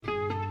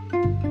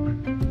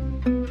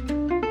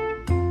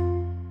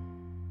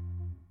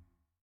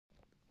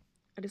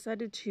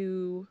decided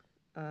to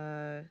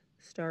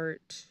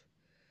start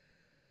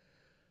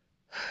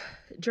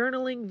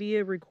journaling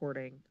via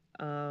recording.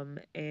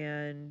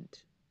 And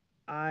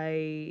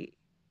I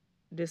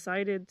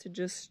decided to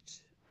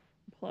just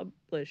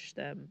publish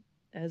them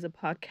as a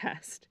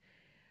podcast.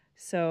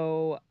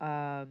 So,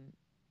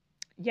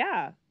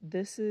 yeah,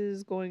 this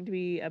is going to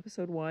be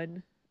episode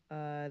 1.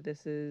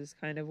 This is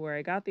kind of where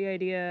I got the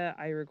idea.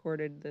 I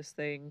recorded this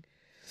thing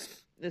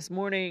this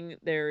morning.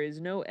 There is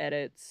no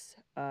edits,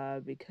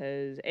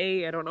 because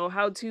A, I don't know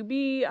how to,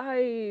 B,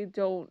 I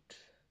don't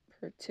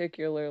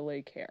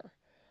particularly care.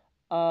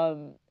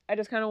 I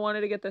just kind of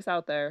wanted to get this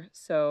out there.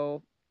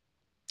 So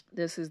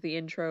this is the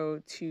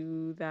intro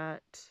to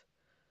that,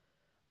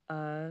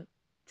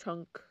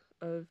 chunk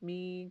of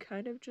me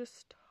kind of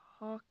just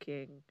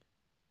talking.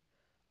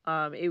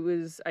 It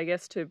was, I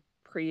guess, to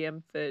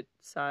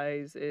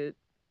preemphasize it,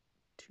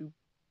 to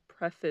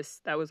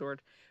preface, that was the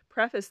word,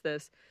 preface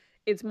this.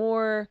 It's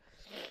more,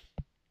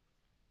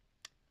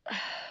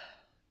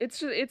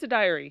 it's a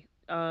diary.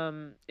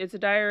 It's a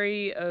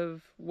diary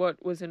of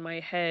what was in my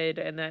head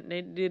and that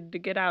needed to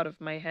get out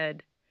of my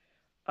head.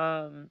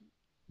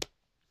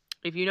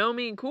 If you know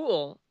me,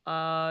 cool.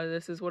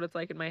 This is what it's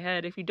like in my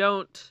head. If you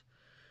don't,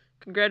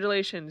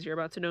 congratulations, you're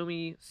about to know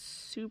me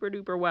super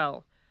duper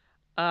well.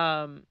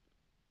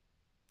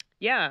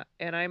 Yeah,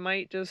 and I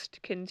might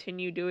just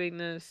continue doing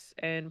this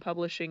and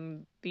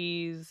publishing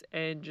these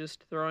and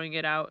just throwing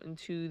it out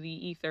into the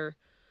ether.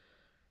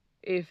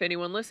 If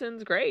anyone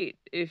listens, great.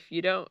 If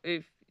you don't,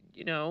 if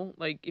no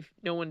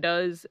one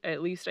does,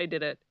 at least I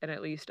did it, and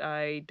at least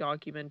I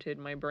documented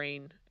my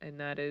brain, and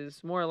that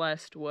is more or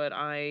less what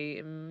I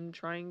am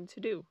trying to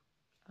do.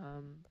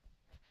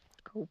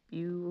 Hope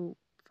you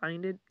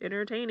find it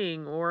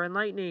entertaining or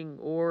enlightening,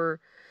 or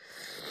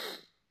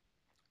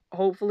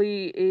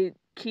hopefully it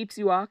keeps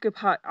you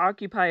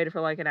occupied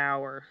for like an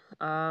hour.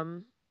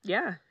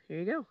 Yeah, here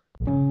you go.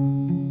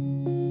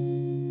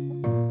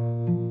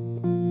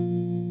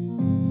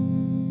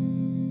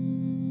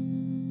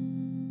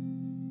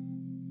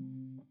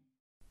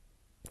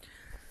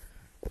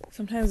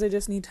 Sometimes I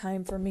just need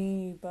time for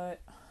me,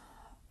 but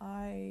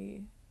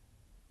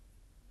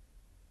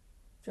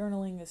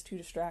journaling is too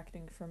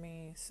distracting for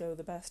me, so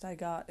the best I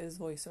got is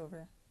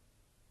voiceover.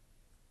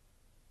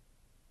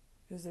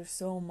 Because there's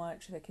so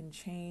much that can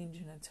change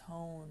in a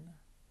tone.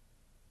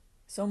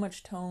 So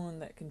much tone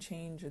that can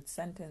change a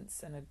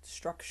sentence and a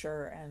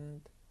structure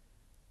and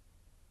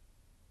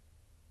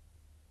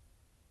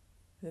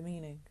the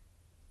meaning.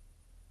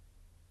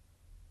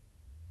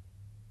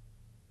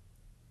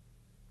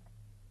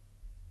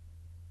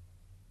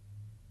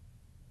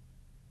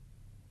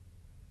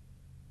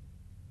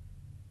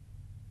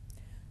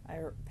 I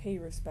pay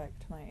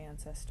respect to my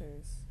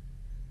ancestors.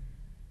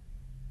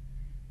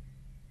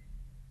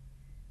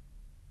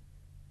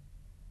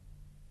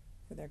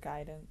 For their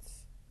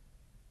guidance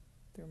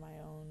through my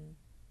own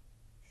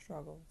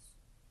struggles.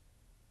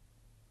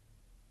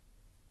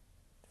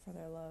 For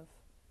their love.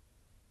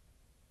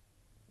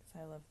 Because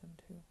I love them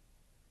too.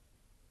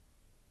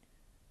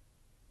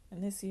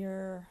 And this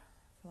year,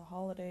 for the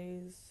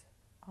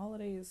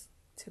holidays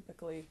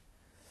typically,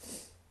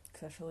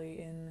 especially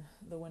in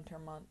the winter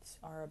months,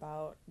 are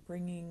about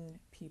bringing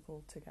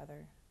people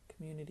together,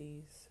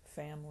 communities,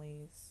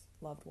 families,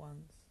 loved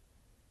ones,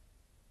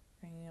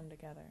 bringing them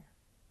together.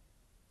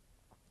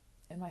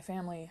 And my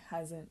family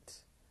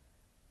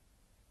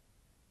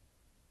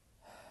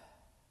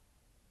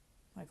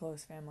my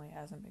close family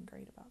hasn't been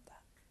great about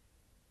that.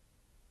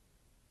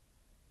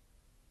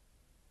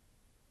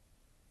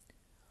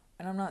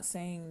 And I'm not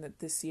saying that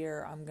this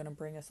year I'm going to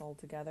bring us all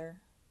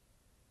together,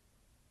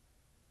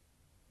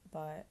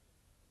 but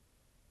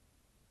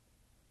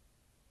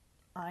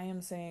I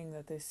am saying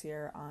that this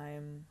year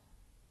I'm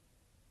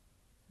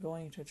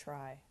going to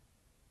try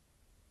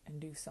and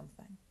do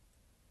something.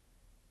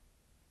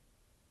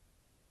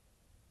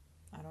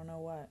 I don't know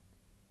what,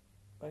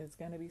 but it's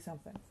going to be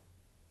something.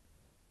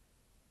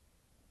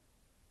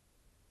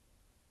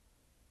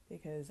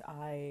 Because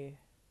I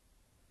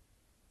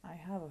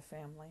have a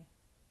family,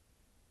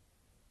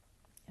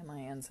 and my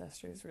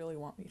ancestors really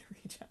want me to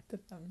reach out to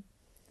them,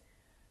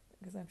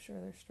 because I'm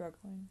sure they're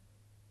struggling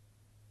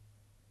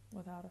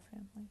without a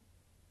family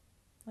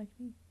like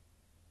me.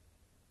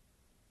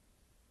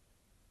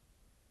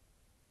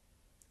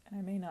 And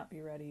I may not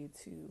be ready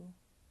to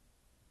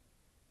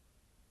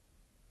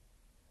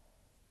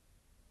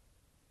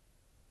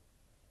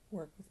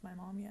work with my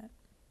mom yet.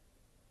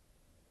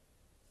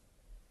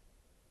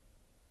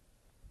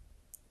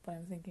 But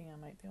I'm thinking I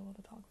might be able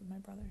to talk with my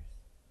brothers.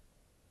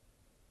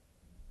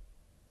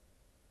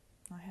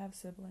 I have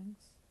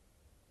siblings.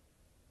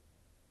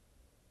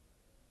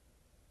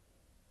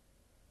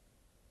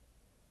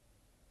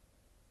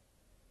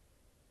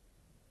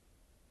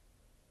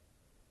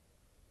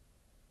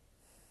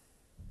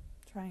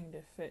 Trying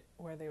to fit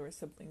where they were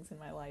siblings in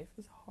my life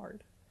is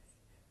hard.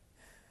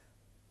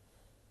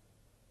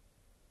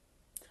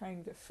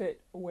 Trying to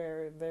fit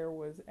where there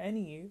was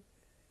any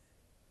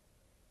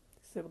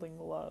sibling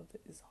love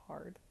is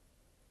hard.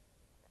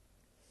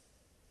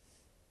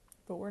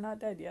 but we're not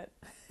dead yet.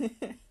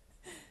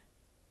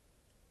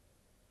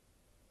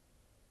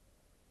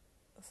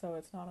 So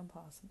it's not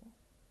impossible.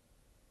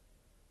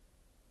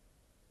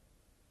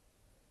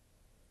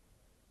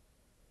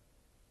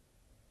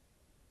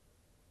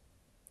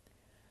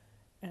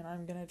 And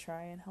I'm going to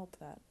try and help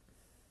that.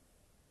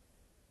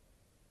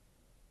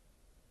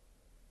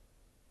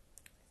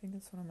 I think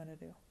that's what I'm going to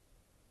do.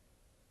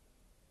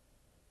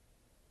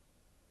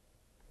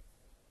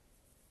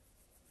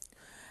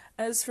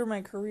 As for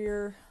my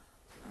career,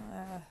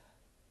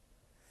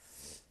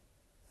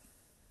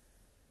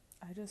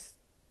 I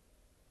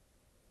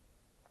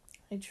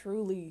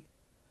truly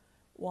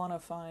want to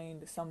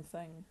find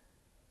something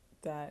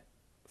that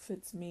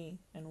fits me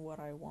and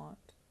what I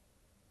want.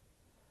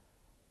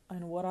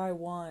 And what I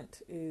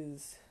want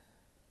is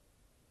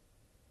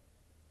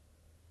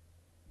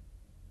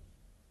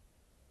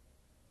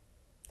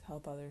to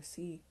help others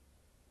see,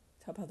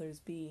 to help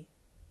others be,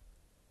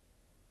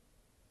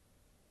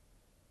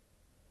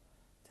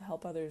 to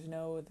help others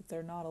know that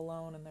they're not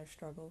alone in their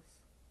struggles.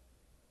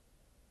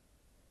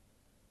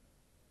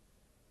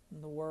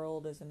 And the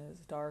world isn't as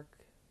dark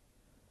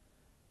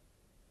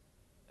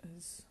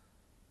as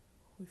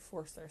we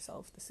force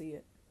ourselves to see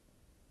it.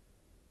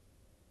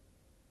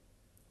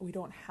 We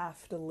don't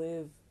have to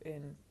live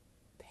in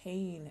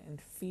pain and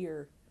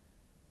fear.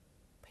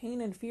 Pain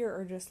and fear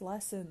are just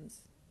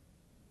lessons.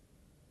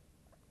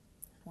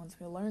 Once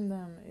we learn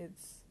them,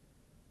 it's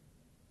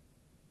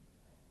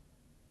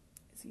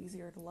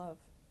easier to love.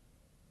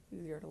 It's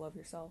easier to love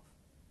yourself.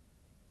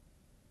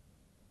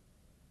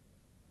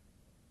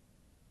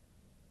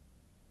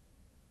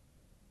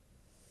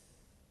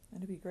 And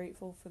to be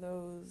grateful for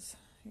those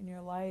in your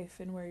life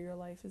and where your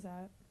life is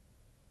at.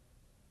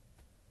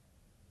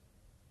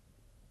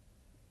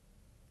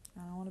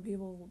 And I want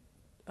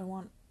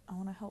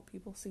to help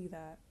people see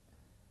that.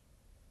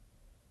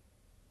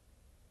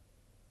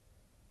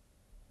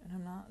 And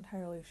I'm not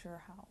entirely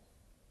sure how.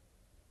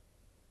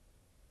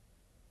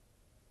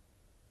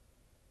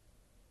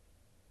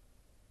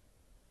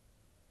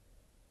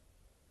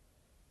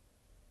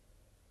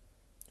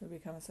 Do I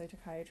become a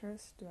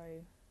psychiatrist? Do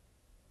I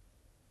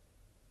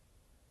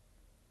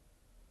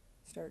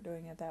start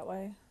doing it that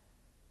way?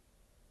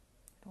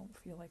 I don't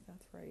feel like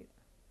that's right.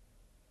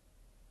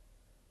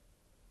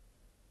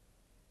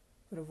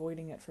 But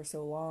avoiding it for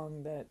so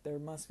long that there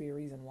must be a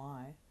reason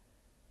why.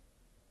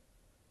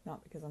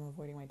 Not because I'm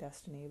avoiding my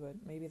destiny, but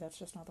maybe that's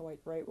just not the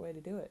right way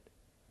to do it.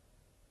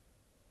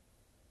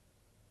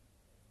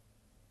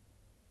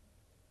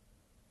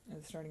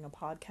 Is starting a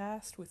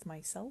podcast with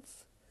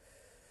myself?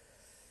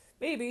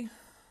 Maybe.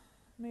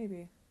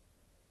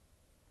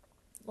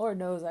 Lord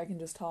knows I can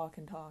just talk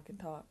and talk and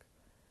talk.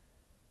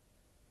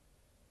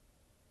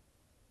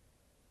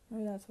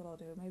 Maybe that's what I'll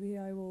do. Maybe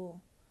I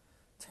will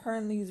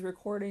turn these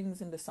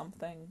recordings into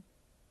something.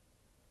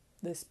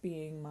 This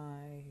being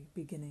my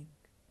beginning.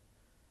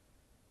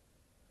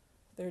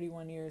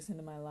 31 years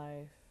into my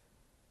life,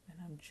 and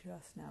I'm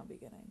just now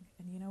beginning.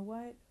 And you know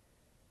what?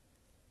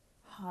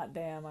 Hot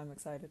damn, I'm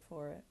excited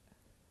for it.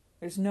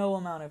 There's no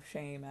amount of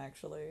shame,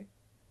 actually.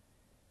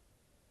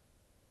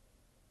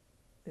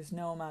 There's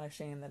no amount of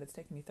shame that it's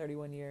taken me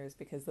 31 years,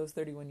 because those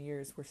 31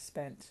 years were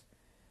spent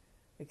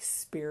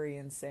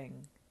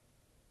experiencing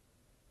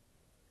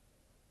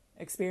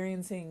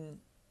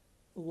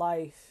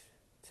life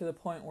to the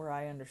point where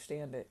I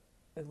understand it,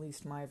 at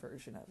least my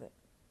version of it.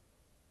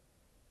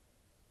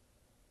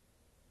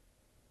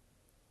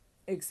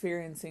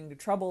 Experiencing the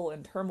trouble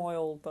and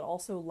turmoil, but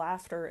also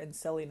laughter and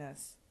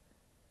silliness,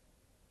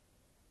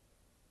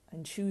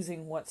 and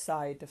choosing what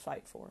side to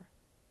fight for.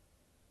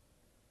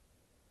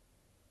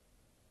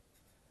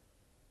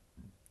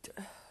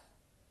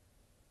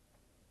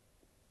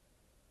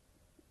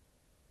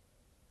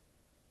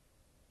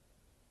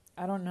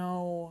 I don't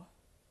know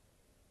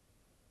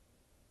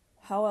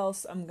how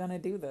else I'm gonna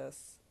do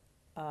this.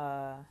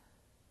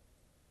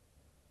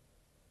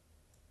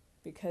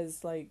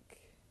 Because, like,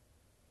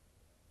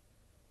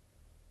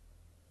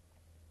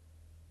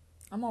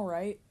 I'm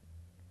alright.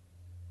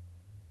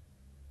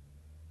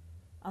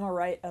 I'm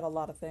alright at a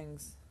lot of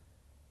things.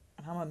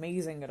 And I'm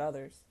amazing at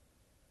others.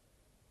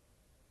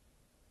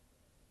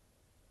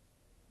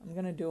 I'm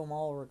gonna do them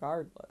all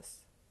regardless.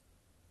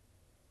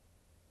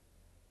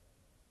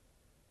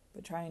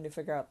 But trying to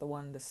figure out the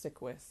one to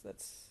stick with,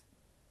 that's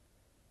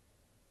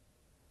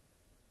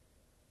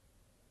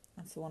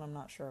the one I'm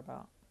not sure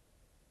about.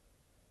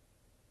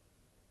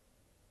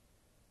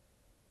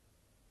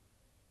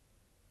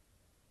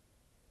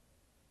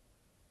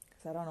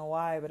 Because I don't know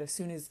why, but as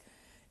soon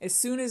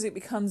as it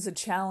becomes a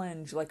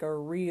challenge, like a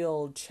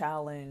real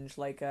challenge,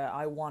 like a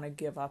I want to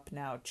give up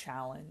now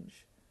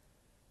challenge,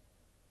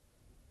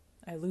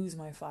 I lose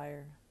my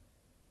fire.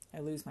 I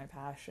lose my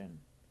passion.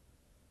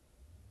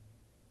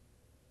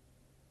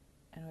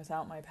 And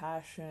without my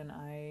passion,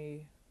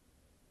 I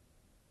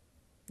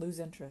lose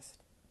interest.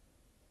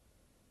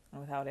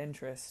 And without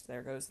interest,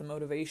 there goes the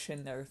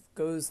motivation, there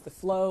goes the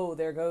flow,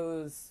 there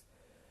goes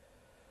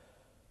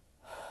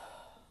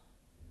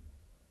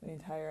the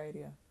entire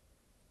idea.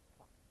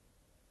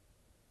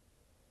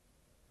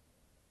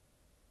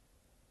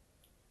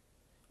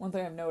 One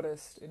thing I've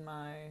noticed in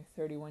my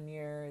 31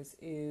 years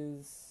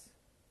is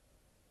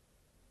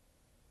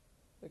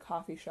the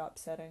coffee shop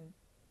setting.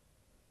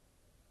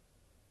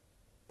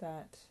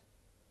 That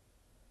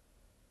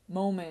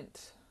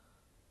moment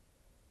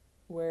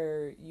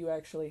where you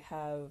actually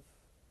have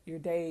your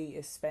day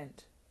is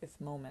spent with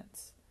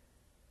moments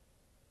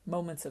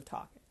of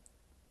talking,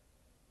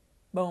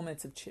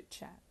 moments of chit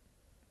chat.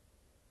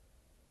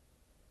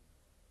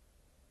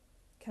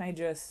 Can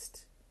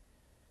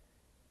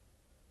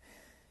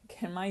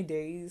my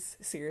days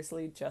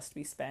seriously just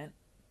be spent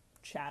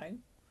chatting?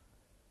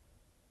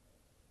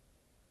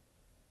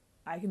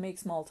 I can make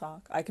small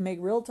talk, I can make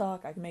real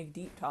talk, I can make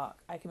deep talk,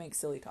 I can make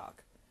silly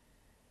talk.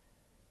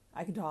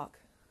 I can talk.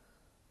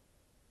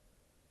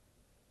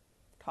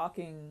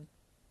 Talking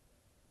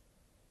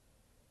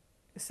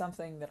is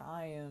something that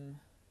I am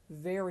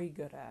very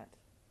good at.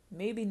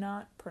 Maybe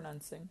not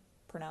pronouncing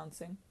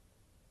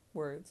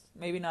words,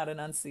 maybe not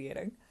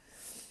enunciating.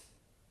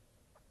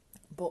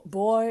 But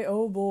boy,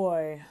 oh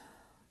boy,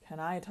 can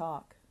I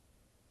talk.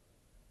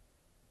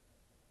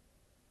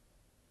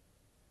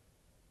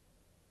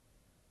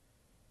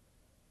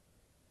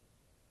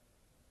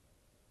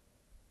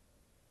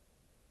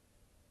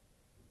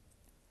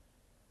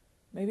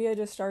 Maybe I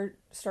just start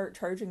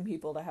charging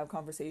people to have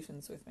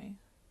conversations with me.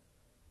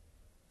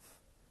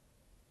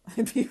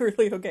 I'd be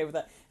really okay with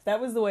that. If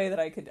that was the way that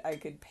I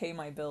could pay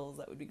my bills,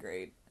 that would be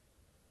great.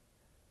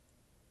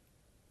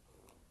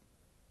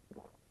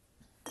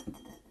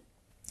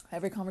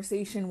 Every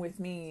conversation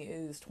with me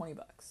is $20.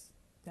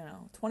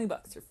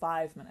 $20 for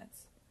 5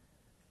 minutes.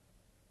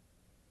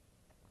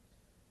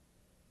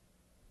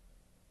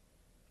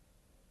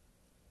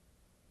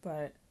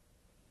 But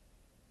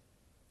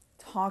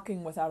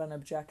talking without an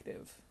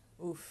objective,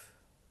 oof.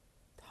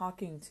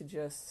 Talking to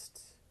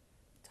just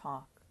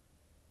talk.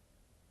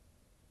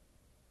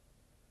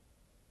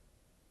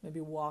 Maybe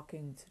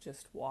walking to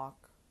just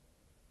walk.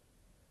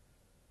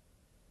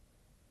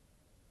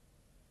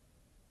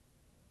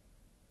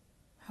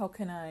 How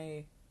can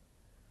I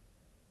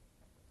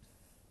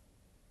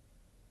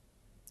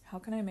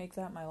make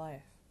that my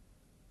life?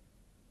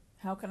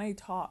 How can I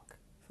talk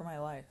for my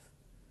life?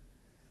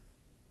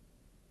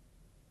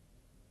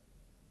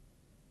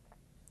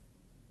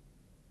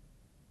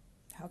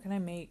 How can I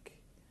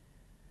make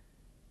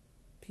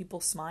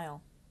people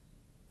smile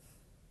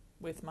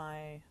with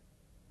my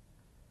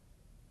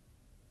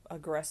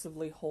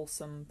aggressively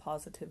wholesome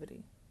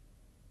positivity?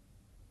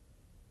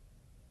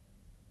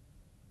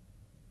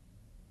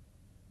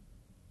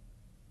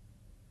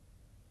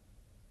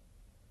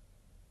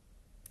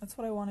 That's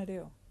what I want to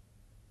do.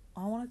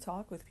 I want to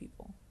talk with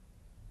people.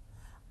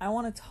 I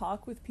want to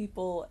talk with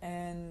people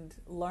and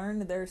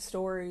learn their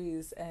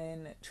stories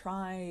and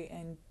try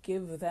and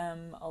give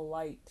them a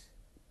light.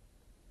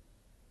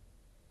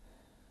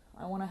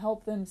 I want to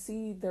help them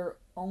see their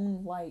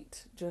own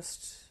light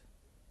just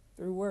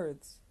through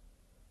words.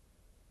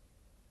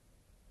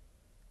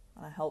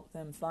 I want to help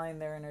them find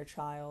their inner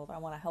child. I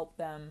want to help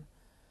them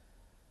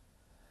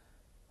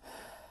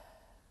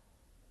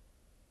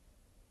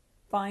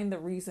find the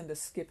reason to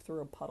skip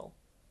through a puddle.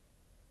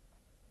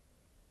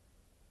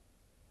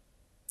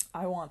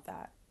 I want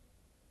that.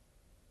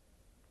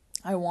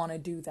 I want to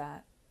do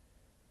that.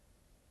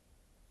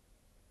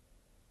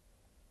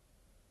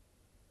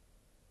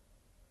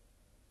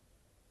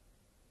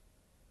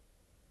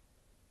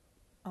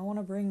 I want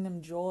to bring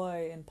them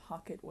joy in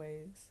pocket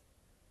ways.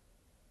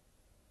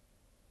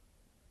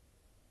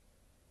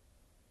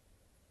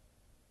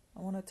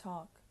 I want to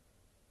talk.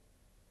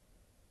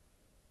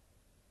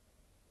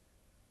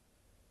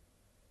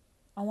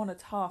 I want to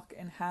talk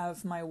and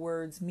have my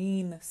words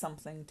mean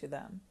something to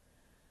them.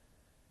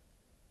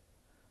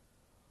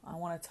 I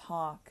want to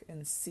talk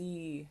and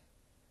see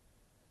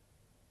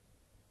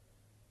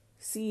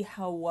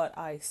how what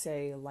I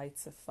say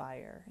lights a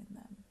fire in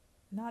them.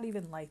 Not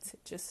even lights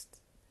it, just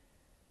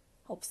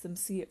helps them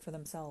see it for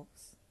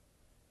themselves.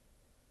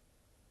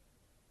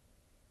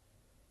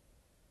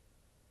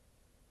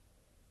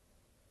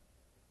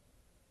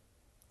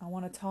 I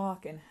want to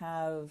talk and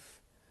have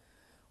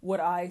what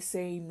I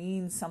say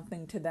mean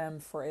something to them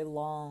for a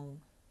long,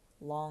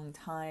 long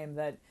time,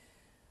 that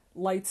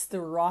lights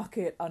the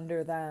rocket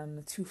under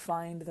them to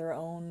find their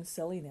own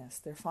silliness,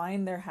 to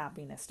find their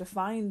happiness, to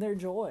find their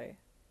joy.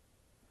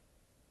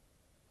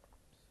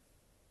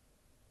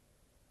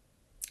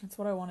 That's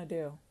what I want to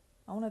do.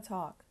 I want to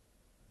talk.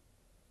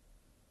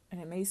 And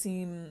it may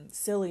seem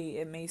silly,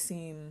 it may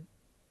seem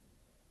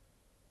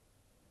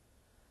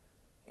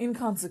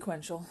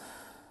inconsequential,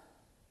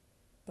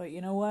 but you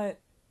know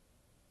what?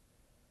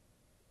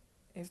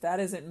 If that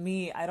isn't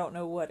me, I don't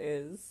know what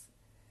is.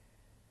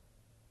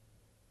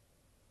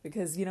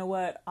 Because you know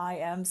what? I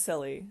am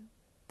silly,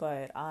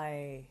 but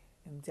I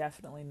am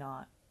definitely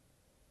not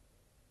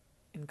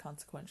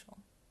inconsequential.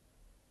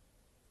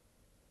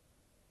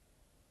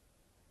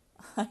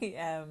 I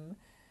am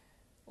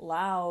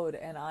loud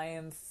and I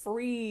am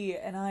free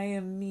and I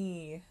am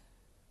me.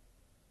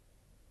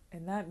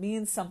 And that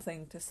means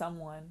something to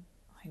someone.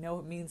 I know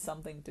it means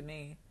something to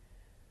me.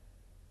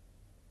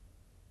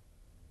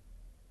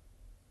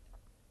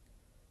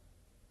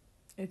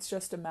 It's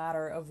just a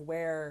matter of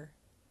where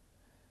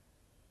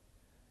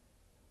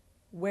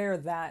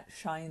that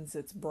shines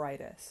its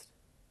brightest.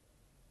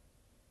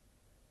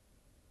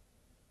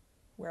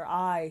 Where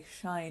I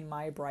shine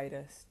my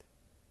brightest.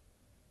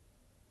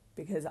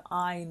 Because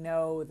I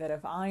know that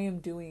if I am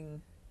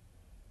doing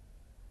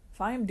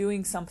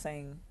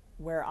something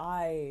where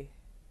I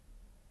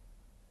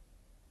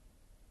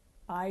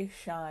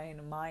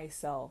shine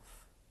myself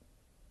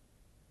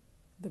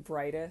the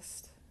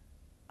brightest,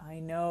 I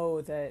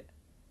know that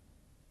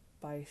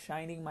by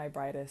shining my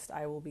brightest,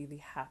 I will be the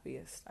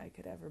happiest I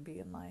could ever be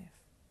in life.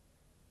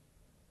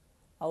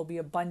 I'll be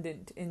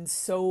abundant in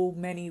so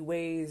many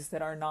ways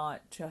that are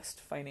not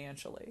just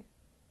financially.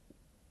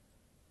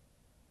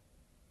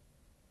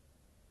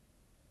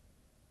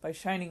 By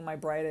shining my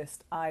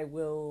brightest, I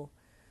will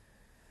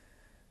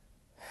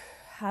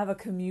have a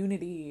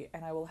community,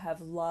 and I will have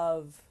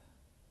love,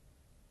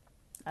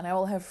 and I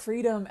will have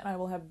freedom, and I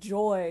will have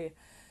joy,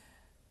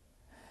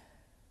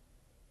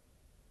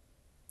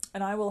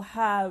 and I will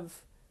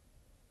have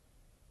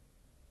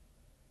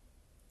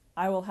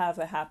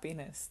the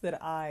happiness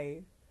that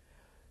I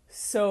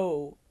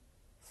so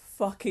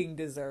fucking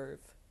deserve.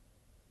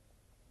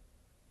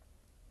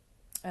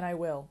 And I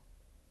will.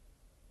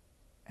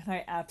 And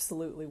I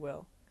absolutely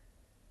will.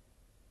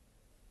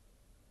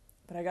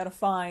 But I gotta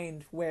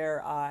find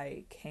where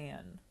I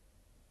can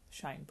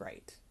shine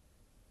bright.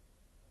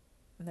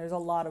 And there's a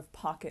lot of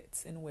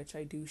pockets in which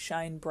I do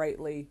shine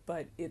brightly,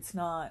 but it's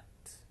not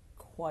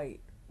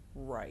quite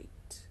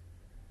right.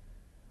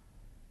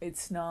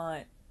 It's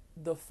not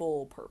the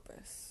full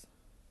purpose.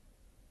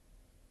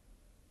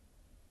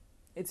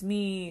 It's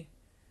me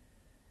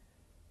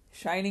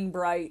shining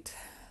bright,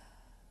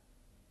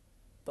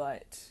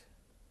 but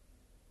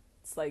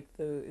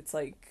it's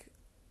like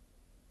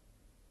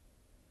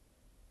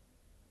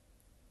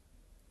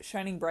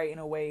shining bright in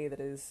a way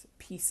that is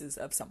pieces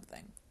of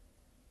something.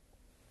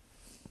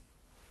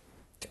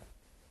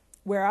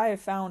 Where I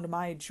have found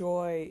my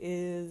joy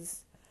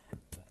is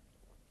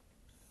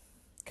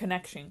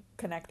connections,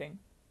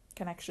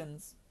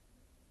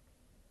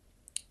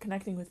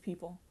 connecting with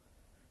people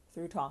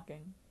through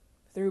talking,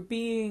 through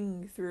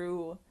being,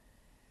 through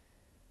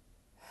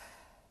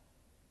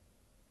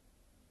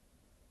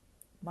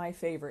my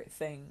favorite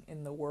thing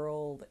in the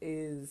world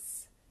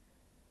is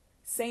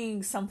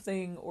saying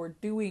something or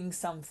doing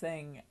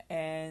something,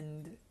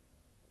 and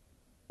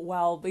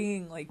while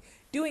being like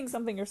doing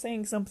something or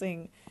saying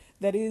something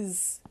that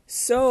is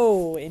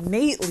so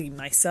innately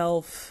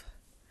myself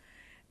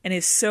and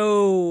is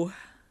so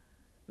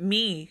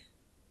me,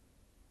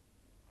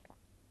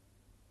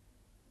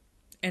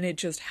 and it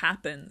just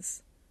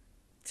happens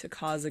to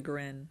cause a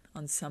grin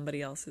on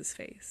somebody else's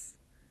face.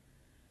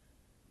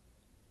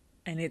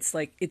 And it's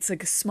like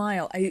a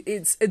smile.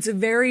 It's a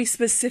very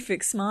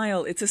specific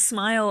smile. It's a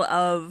smile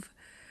of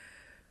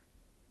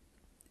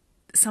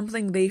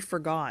something they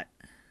forgot.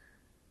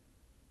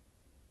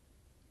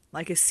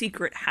 Like a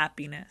secret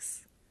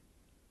happiness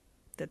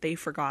that they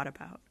forgot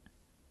about.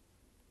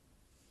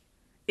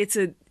 It's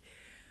a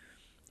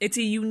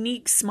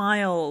unique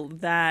smile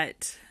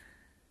that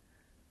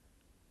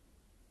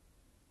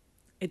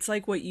it's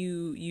like what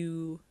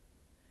you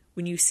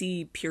when you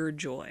see pure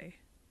joy,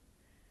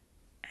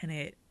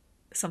 and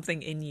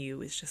something in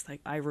you is just like,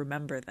 I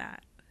remember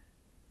that.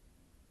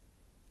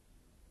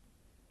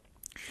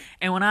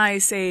 And when I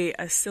say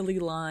a silly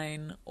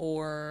line,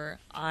 or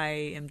I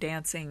am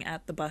dancing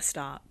at the bus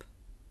stop,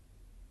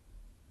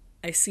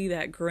 I see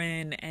that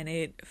grin and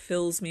it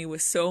fills me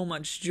with so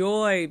much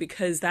joy,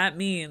 because that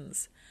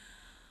means,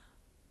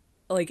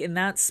 like, in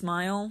that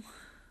smile,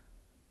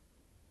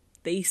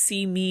 they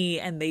see me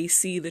and they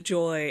see the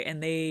joy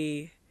and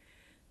they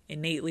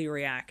innately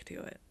react to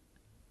it.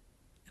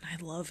 And I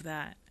love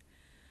that.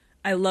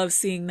 I love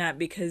seeing that,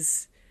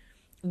 because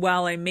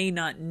while I may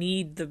not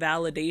need the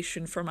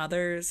validation from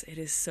others, it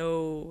is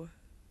so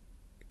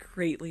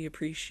greatly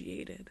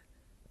appreciated.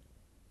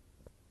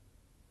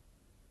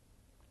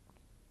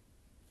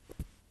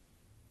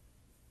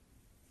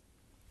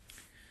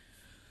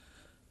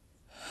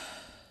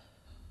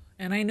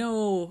 And I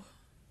know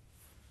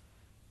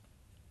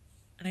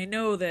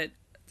that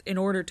in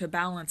order to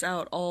balance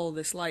out all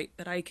this light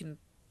that I can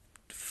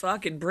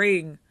fucking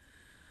bring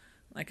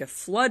like a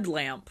flood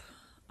lamp,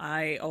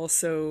 I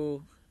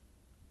also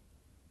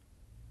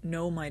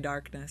know my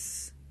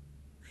darkness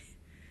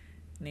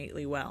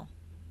innately well.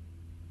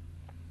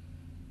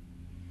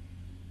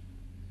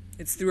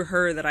 It's through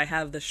her that I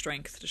have the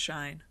strength to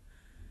shine.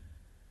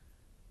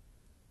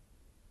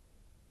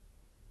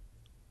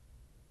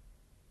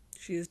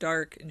 She is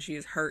dark and she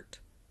is hurt.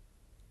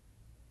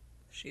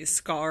 She is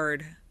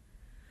scarred,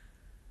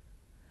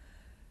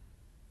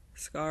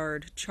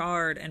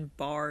 charred, and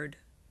barred.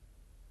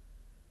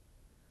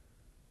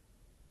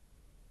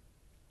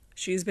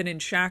 She's been in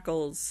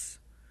shackles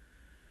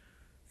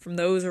from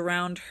those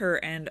around her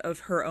and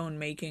of her own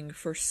making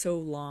for so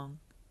long.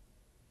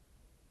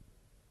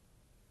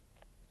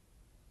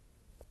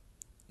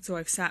 So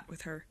I've sat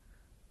with her.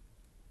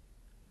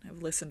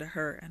 I've listened to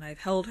her, and I've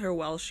held her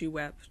while she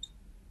wept.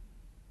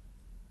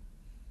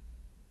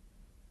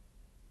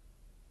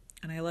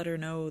 And I let her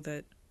know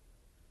that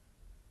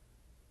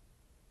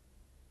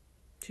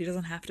she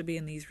doesn't have to be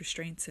in these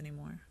restraints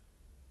anymore.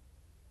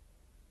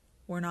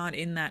 We're not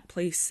in that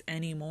place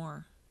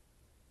anymore.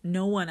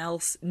 No one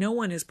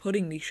is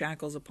putting these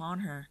shackles upon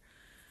her.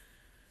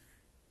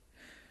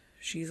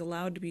 She's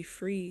allowed to be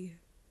free.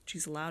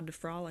 She's allowed to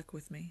frolic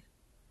with me.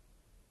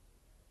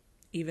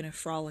 Even if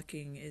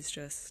frolicking is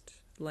just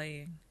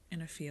laying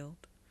in a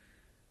field.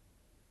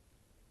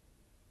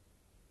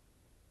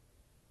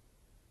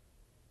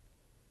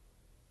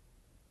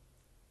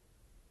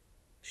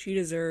 She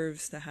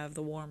deserves to have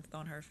the warmth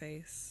on her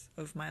face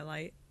of my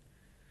light.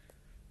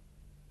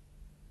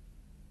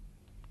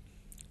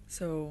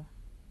 So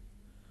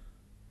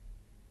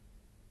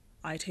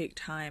I take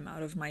time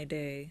out of my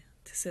day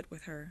to sit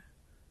with her,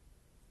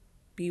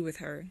 be with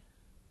her,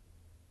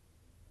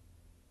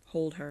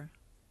 hold her,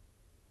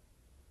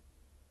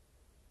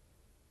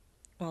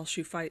 while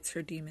she fights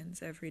her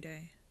demons every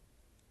day.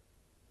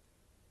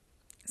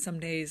 Some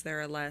days there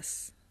are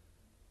less,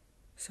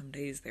 some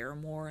days there are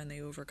more, and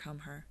they overcome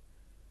her.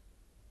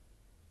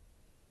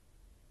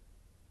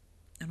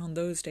 And on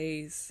those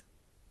days,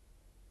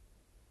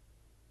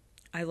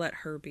 I let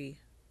her be.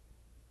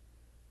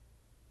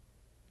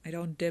 I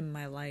don't dim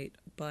my light,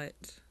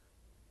 but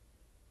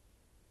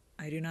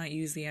I do not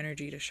use the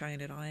energy to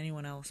shine it on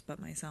anyone else but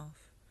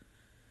myself.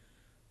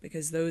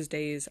 Because those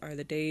days are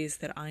the days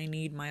that I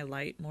need my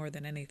light more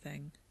than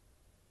anything.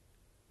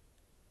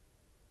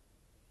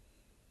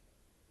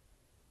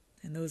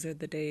 And those are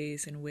the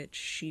days in which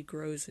she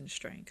grows in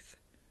strength.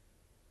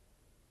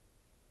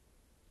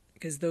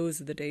 Because those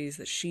are the days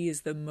that she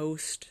is the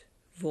most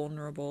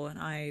vulnerable, and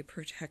I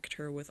protect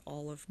her with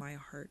all of my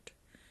heart.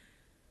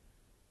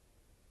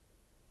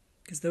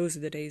 Because those are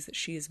the days that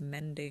she is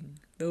mending.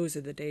 Those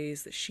are the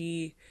days that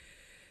she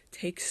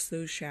takes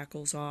those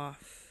shackles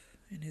off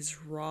and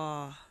is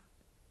raw.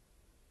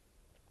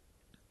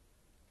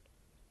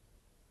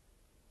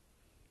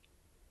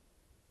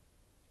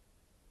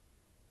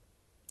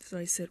 So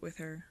I sit with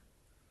her,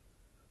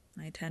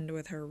 and I tend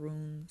with her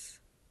wounds.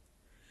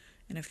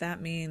 And if that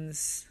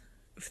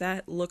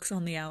looks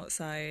on the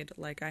outside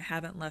like I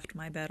haven't left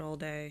my bed all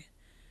day,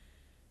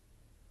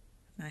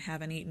 and I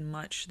haven't eaten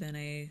much than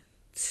a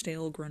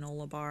stale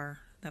granola bar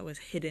that was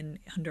hidden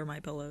under my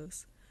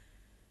pillows,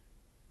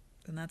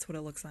 then that's what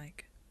it looks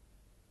like.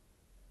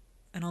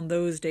 And on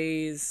those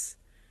days,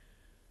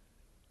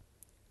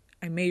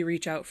 I may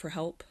reach out for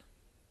help.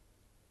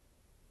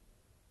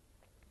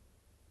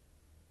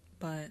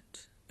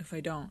 But if I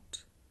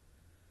don't,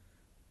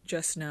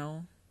 just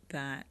know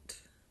that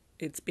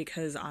it's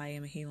because I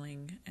am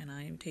healing and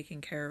I am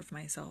taking care of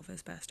myself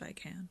as best I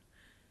can.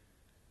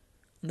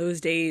 Those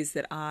days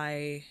that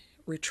I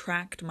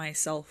retract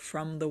myself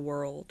from the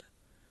world,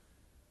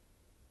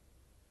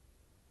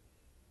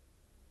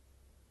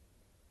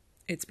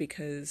 it's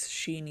because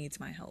she needs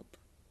my help.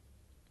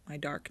 My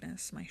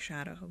darkness, my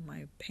shadow,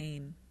 my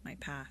pain, my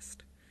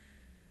past.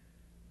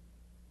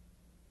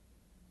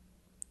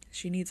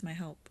 She needs my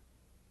help.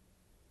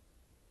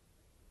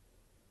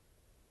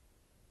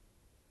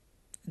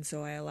 And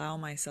so I allow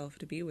myself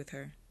to be with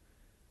her.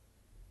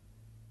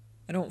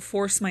 I don't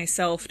force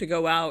myself to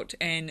go out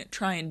and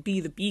try and be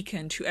the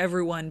beacon to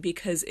everyone,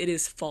 because it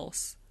is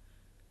false.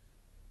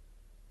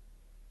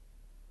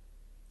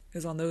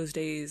 Because on those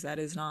days, that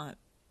is not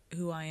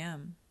who I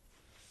am.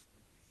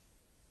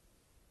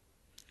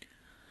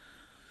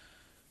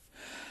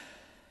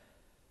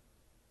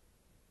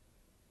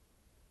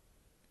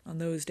 On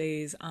those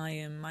days, I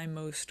am my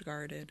most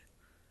guarded.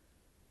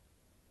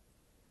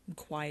 I'm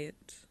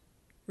quiet,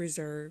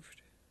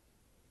 reserved,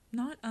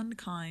 not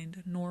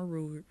unkind nor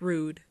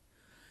rude,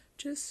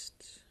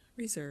 just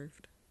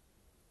reserved.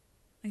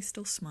 I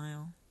still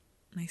smile,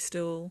 and I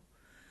still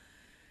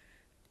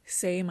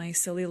say my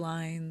silly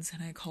lines,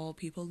 and I call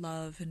people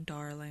love and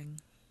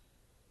darling.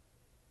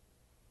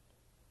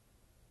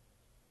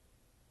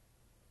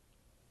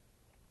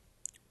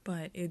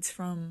 But it's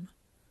from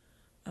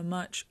a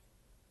much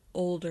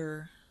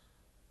older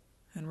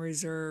and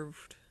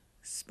reserved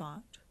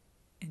spot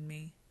in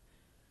me.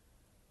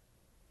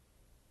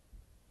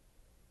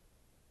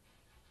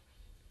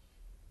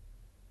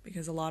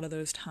 Because a lot of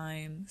those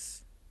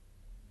times,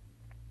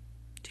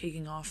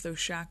 taking off those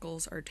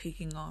shackles are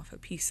taking off a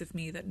piece of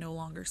me that no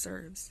longer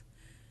serves.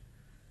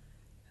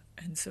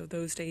 And so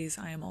those days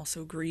I am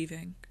also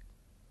grieving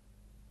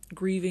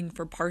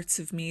for parts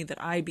of me that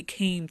I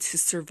became to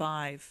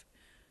survive.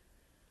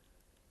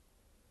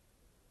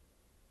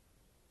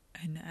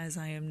 And as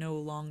I am no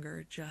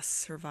longer just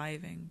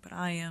surviving, but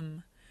I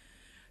am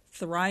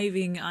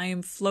thriving, I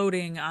am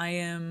floating, I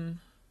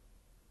am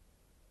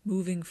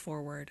moving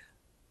forward.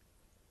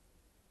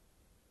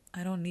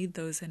 I don't need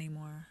those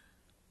anymore.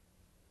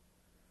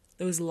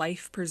 Those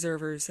life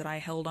preservers that I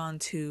held on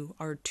to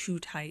are too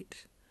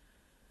tight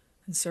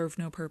and serve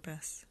no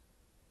purpose.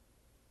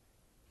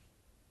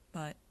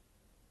 But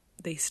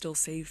they still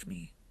saved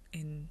me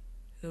in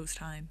those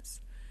times.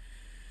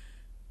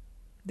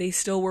 They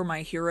still were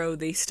my hero.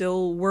 They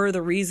still were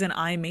the reason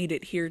I made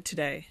it here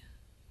today.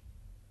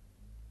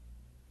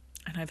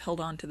 And I've held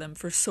on to them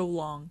for so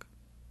long.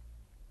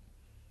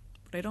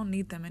 But I don't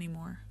need them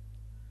anymore.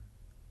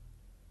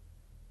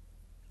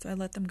 So I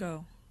let them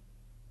go.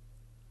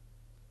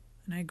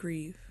 And I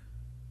grieve.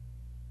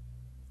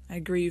 I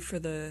grieve for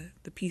the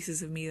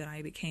pieces of me that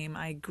I became.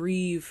 I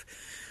grieve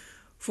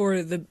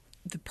for the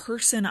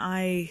person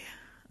I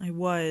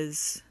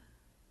was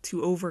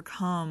to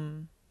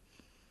overcome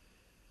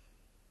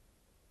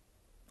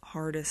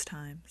hardest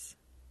times.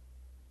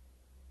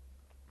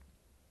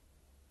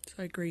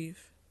 So I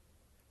grieve.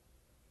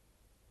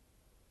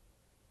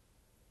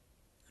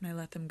 And I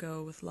let them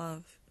go with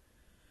love.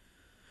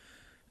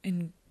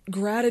 And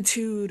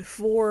gratitude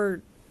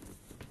for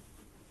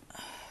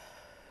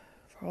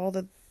all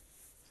that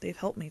they've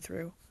helped me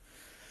through.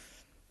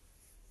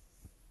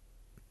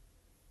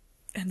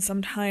 And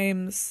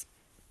sometimes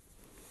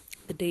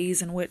the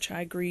days in which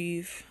I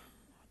grieve,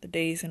 the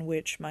days in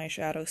which my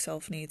shadow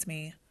self needs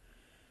me,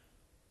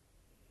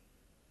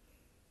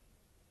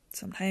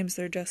 sometimes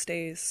they're just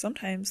days,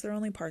 sometimes they're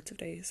only parts of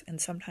days,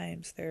 and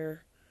sometimes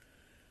they're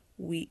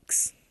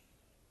weeks.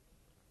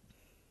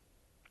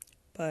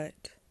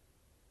 But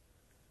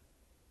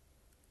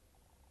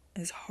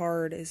as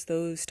hard as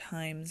those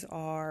times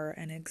are,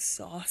 and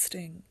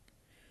exhausting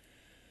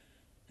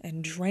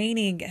and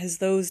draining as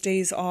those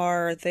days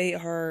are, they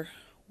are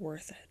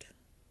worth it.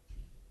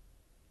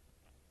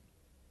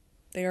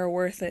 They are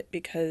worth it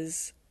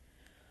because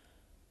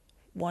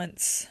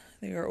once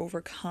they are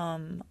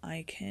overcome,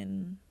 I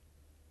can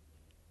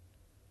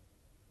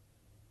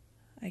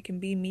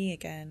be me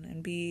again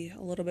and be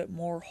a little bit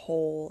more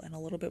whole and a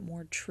little bit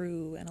more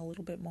true and a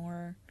little bit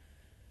more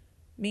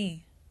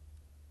me.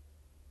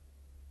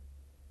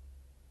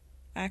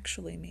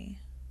 Actually me.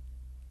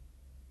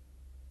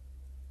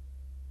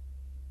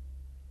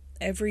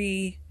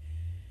 Every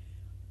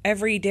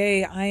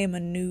day I am a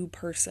new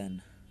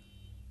person.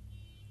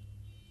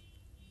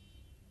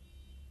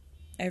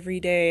 Every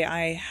day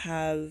I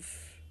have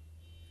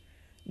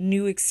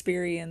new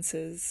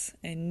experiences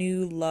and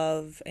new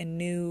love and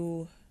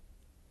new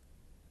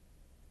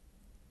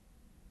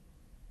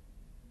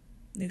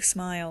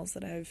smiles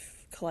that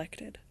I've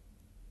collected.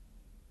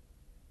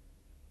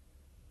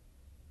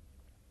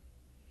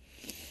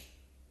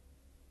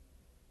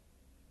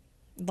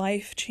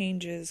 Life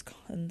changes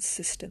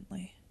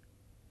consistently.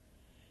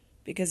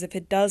 Because if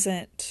it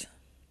doesn't,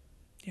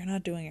 you're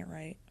not doing it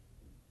right.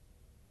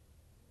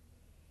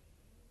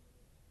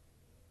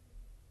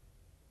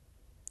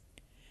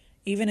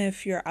 Even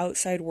if your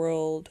outside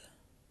world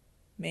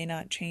may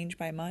not change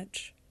by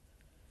much,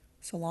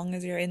 so long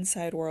as your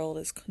inside world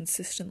is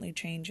consistently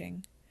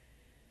changing,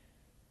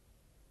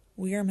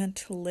 we are meant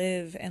to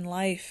live, and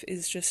life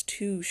is just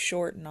too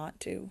short not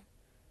to.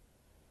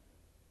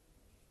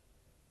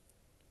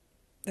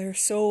 There are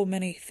so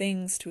many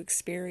things to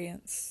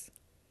experience,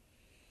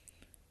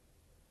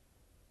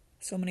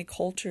 so many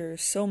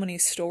cultures, so many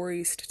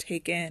stories to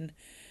take in,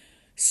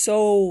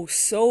 so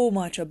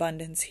much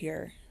abundance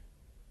here,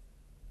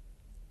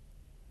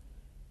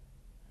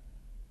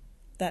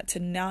 that to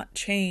not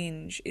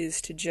change is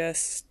to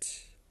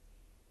just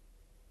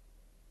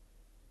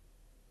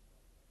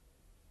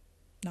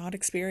not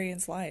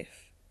experience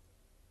life.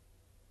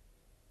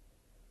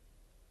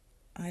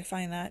 I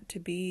find that to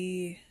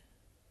be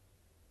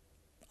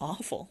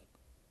awful.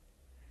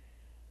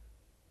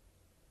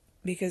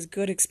 Because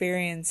good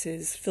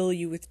experiences fill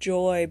you with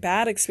joy,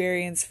 bad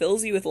experience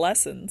fills you with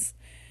lessons.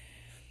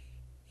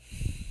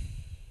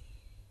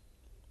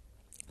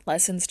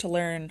 Lessons to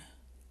learn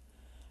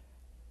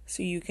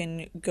so you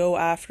can go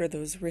after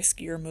those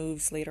riskier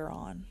moves later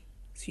on.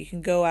 So you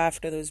can go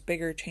after those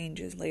bigger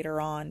changes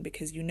later on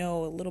because you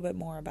know a little bit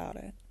more about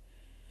it.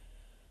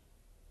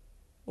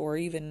 Or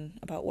even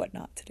about what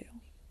not to do.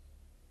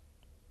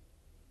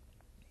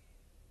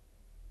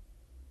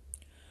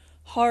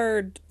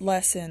 Hard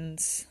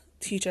lessons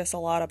teach us a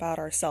lot about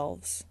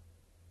ourselves.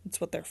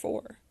 That's what they're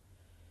for.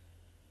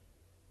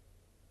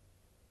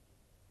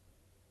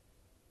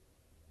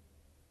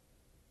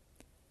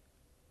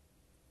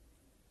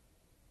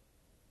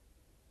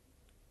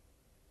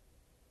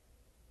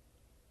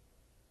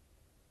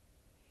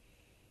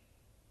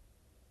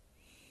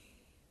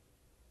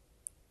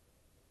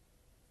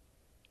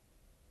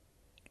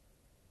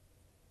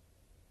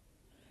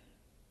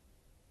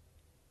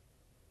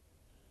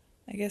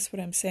 I guess what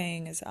I'm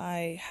saying is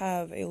I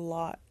have a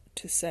lot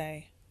to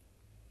say.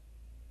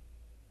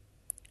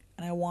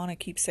 And I want to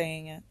keep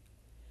saying it.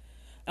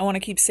 I want to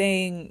keep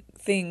saying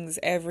things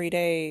every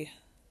day.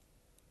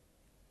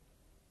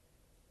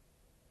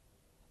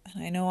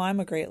 And I know I'm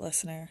a great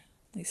listener,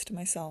 at least to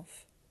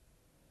myself.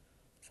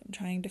 So I'm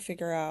trying to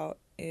figure out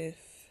if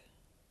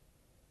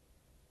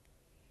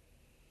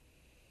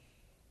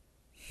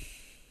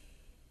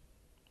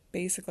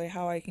basically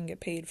how I can get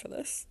paid for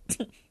this.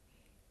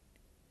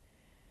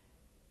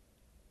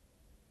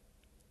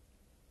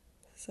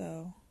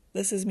 So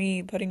this is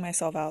me putting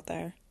myself out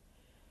there.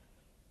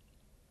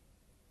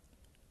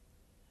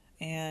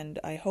 And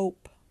I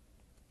hope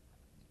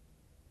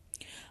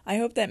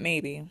that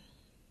maybe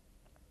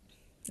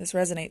this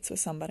resonates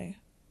with somebody.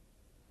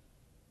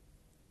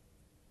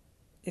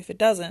 if it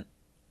doesn't,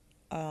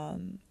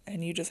 and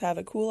you just have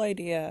a cool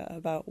idea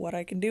about what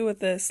I can do with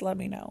this, let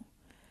me know.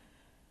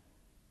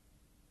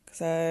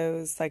 Because I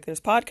was like,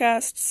 there's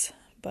podcasts,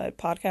 but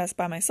podcasts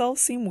by myself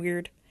seem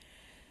weird,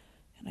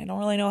 and I don't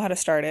really know how to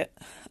start it.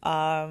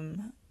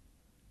 And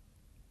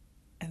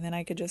then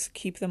I could just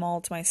keep them all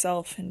to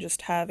myself and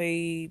just have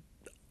a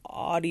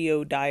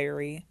audio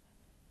diary,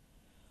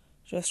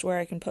 just where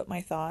I can put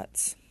my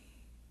thoughts.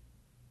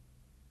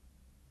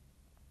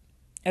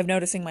 I'm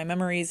noticing my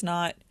memory's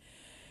not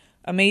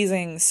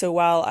amazing, so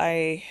while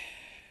I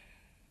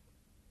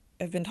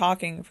have been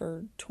talking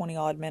for 20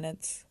 odd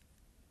minutes,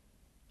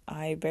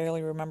 I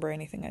barely remember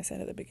anything I said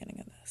at the beginning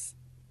of this.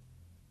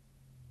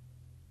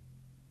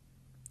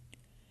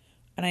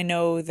 And I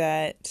know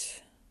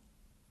that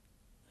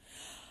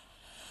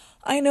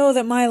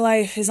my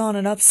life is on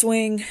an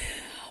upswing,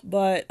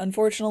 but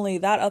unfortunately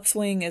that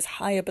upswing is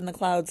high up in the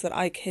clouds that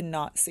I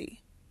cannot see.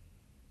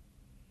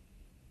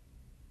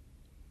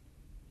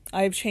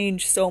 I've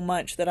changed so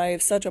much that I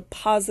have such a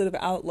positive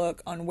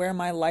outlook on where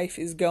my life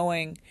is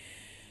going.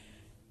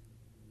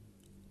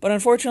 But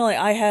unfortunately,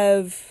 I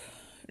have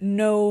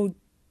no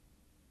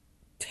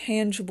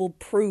tangible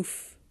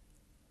proof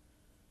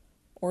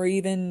or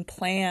even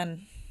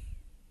plan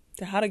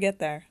to how to get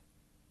there.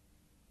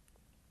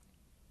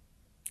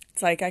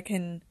 It's like I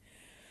can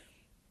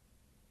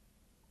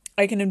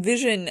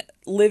envision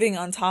living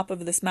on top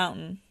of this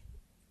mountain,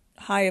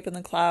 high up in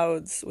the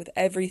clouds, with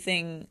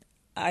everything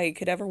I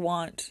could ever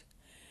want,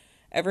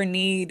 ever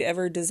need,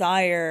 ever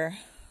desire,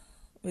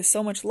 with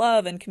so much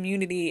love and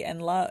community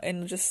and love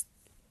and just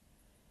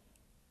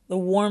the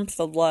warmth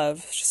of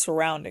love just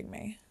surrounding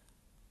me,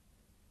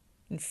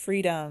 and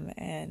freedom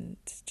and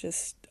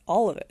just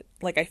all of it.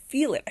 Like I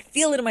feel it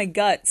in my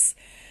guts,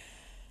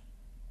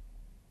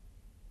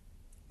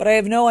 but I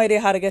have no idea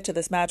how to get to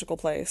this magical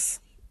place.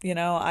 You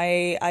know,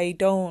 I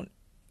don't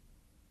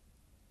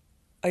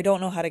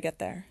know how to get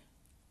there.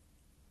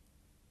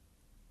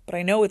 But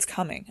I know it's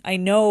coming. I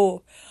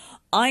know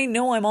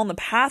I'm on the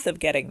path of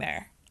getting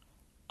there.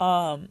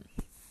 But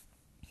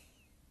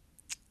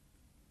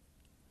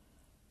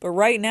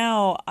right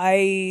now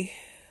I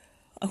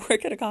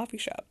work at a coffee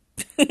shop.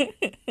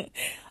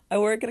 I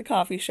work at a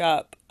coffee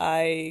shop.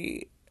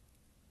 I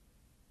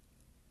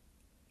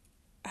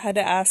had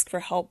to ask for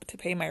help to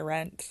pay my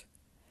rent.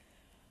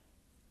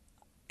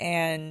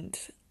 And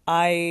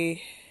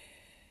I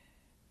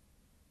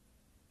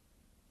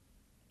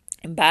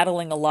am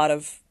battling a lot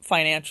of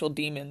financial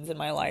demons in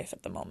my life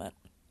at the moment.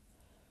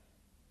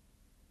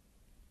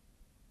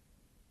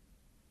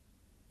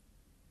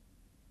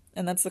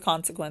 And that's the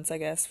consequence, I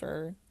guess,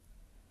 for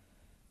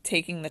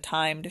taking the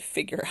time to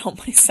figure out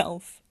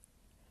myself.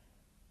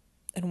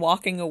 And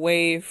walking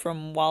away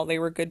from, while they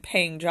were good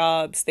paying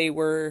jobs, they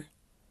were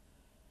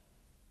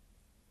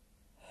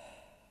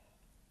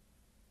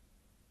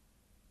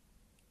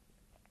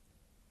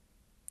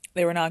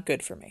not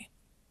good for me.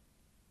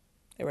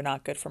 They were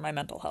not good for my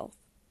mental health.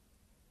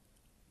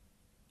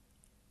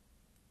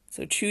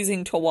 So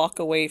choosing to walk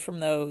away from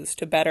those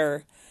to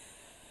better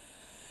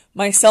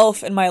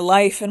myself and my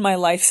life and my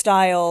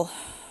lifestyle,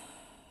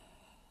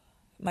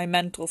 my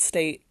mental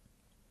state.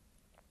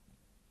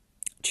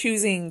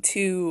 Choosing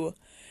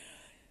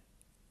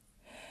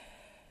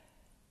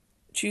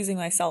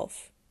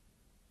myself,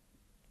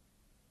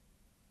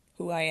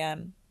 who I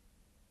am.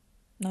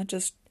 Not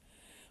just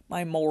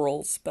my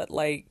morals, but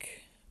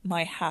like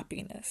my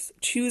happiness.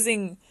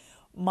 Choosing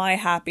my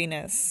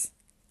happiness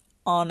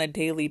on a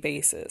daily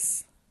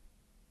basis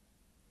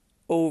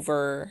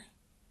over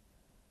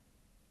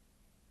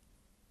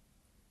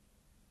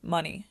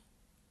money.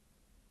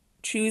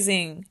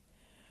 Choosing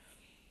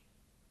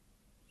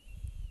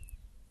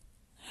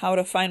how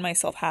to find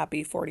myself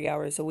happy 40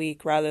 hours a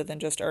week rather than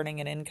just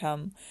earning an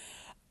income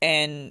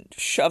and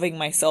shoving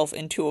myself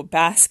into a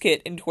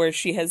basket into where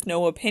she has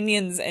no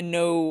opinions and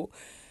no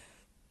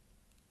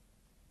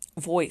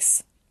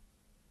voice.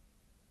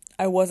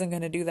 I wasn't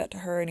going to do that to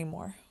her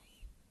anymore.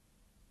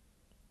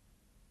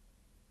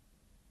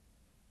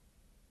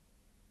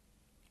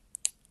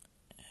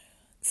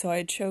 So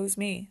I chose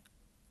me,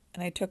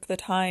 and I took the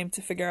time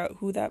to figure out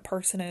who that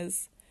person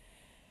is.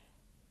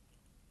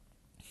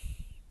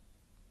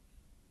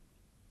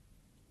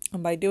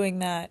 And by doing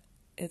that,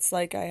 it's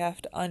like I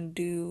have to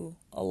undo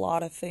a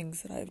lot of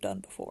things that I've done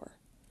before.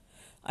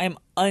 I'm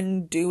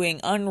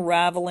unraveling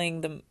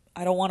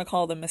I don't want to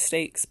call them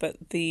mistakes, but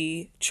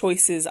the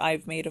choices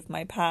I've made of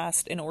my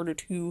past in order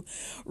to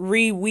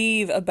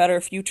reweave a better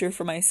future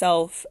for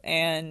myself.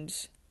 And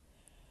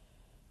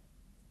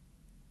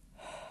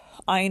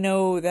I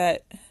know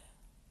that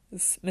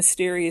this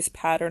mysterious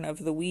pattern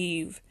of the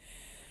weave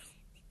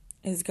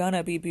is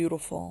gonna be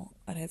beautiful,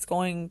 and it's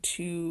going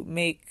to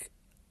make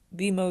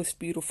the most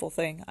beautiful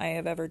thing I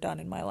have ever done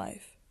in my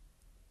life.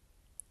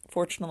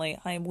 Fortunately,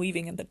 I am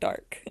weaving in the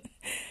dark.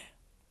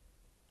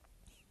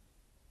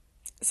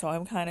 So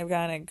I'm kind of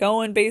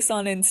going based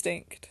on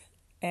instinct.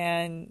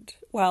 And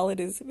while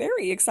it is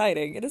very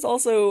exciting, it is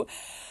also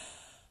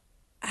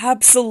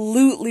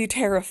absolutely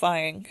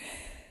terrifying.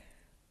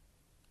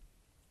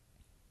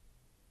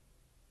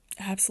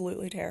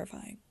 absolutely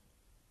terrifying.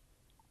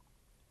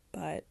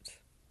 But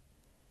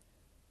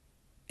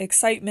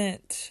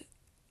excitement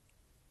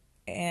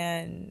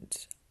and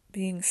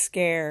being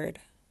scared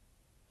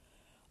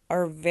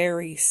are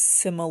very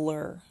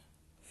similar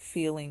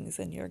feelings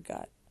in your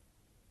gut.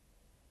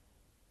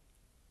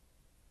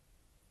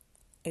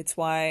 It's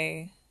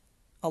why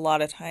a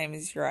lot of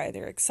times you're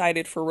either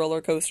excited for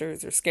roller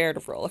coasters or scared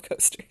of roller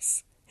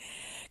coasters.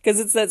 Because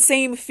it's that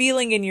same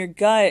feeling in your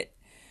gut.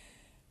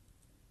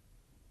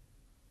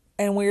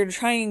 And when you're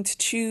trying to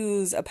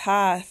choose a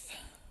path,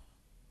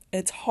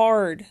 it's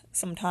hard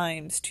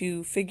sometimes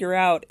to figure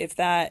out if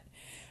that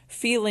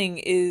feeling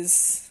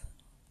is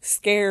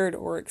scared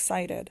or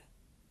excited.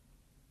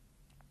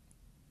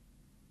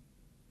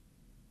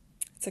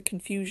 It's a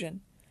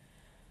confusion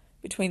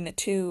between the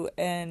two.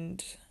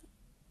 And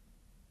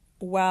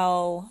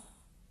while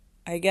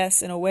I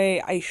guess in a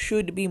way I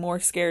should be more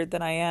scared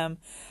than I am,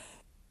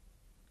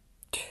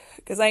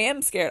 because I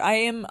am scared. I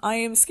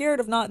am scared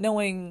of not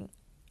knowing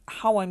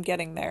how I'm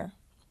getting there.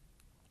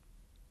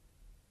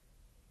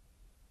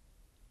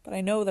 But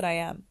I know that I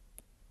am.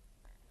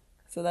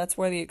 So that's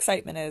where the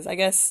excitement is. I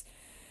guess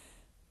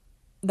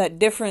that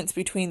difference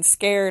between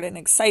scared and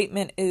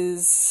excitement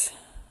is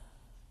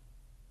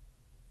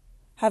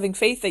having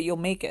faith that you'll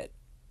make it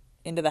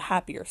into the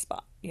happier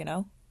spot, you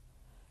know?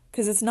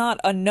 Because it's not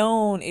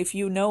unknown if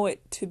you know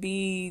it to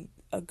be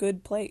a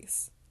good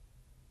place.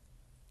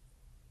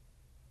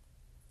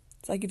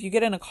 It's like if you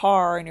get in a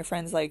car and your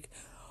friend's like,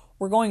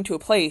 we're going to a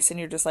place, and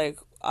you're just like,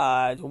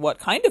 what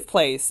kind of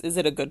place? Is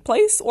it a good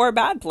place or a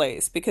bad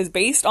place? Because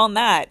based on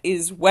that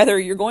is whether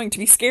you're going to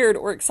be scared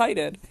or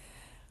excited.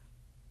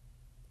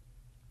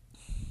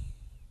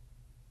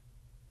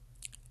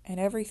 And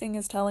everything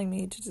is telling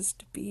me to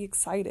just be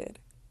excited.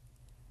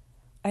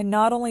 And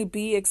not only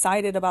be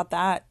excited about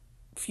that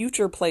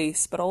future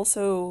place, but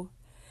also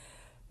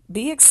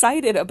be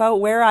excited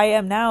about where I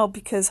am now,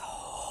 because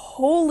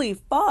holy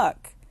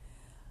fuck.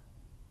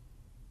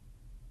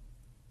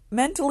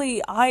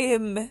 Mentally, I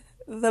am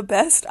the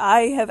best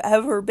I have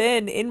ever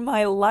been in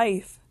my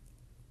life.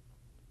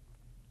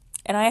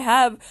 And I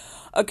have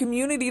a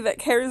community that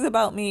cares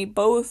about me,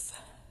 both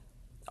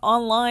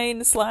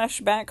online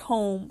 / back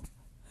home,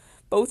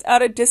 both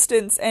at a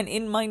distance and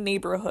in my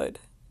neighborhood.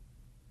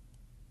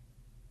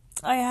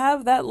 I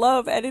have that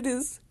love, and it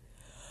is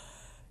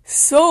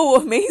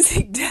so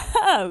amazing to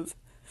have.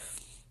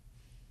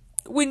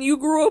 When you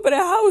grew up in a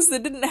house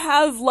that didn't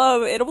have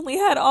love, it only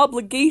had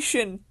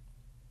obligation.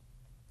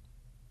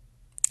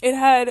 It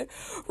had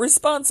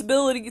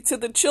responsibility to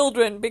the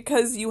children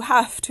because you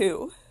have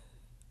to.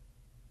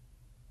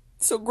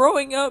 So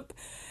growing up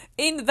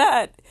in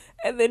that,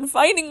 and then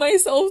finding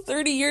myself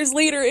 30 years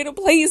later in a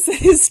place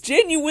that is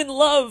genuine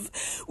love,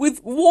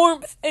 with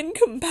warmth and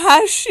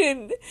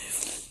compassion,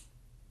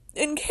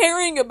 and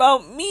caring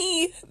about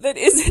me that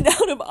isn't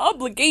out of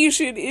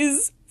obligation,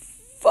 is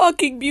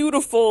fucking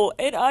beautiful.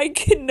 And I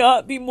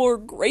cannot be more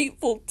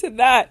grateful to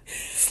that.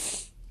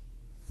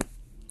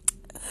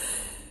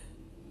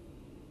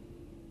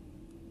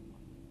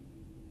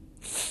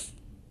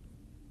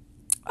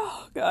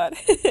 Oh, God.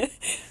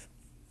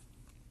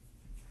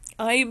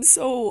 I am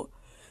so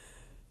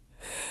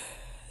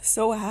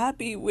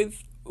happy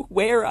with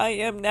where I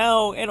am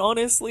now. And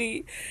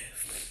honestly,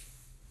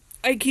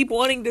 I keep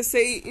wanting to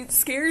say it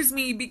scares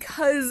me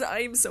because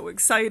I'm so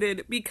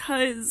excited.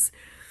 Because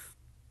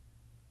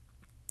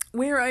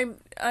where I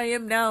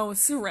am now,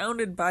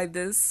 surrounded by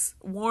this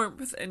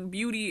warmth and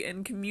beauty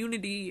and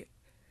community,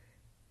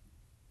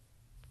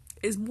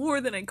 is more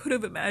than I could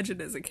have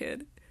imagined as a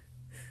kid.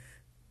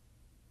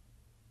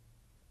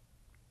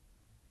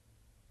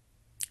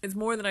 It's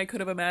more than I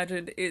could have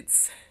imagined.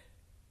 It's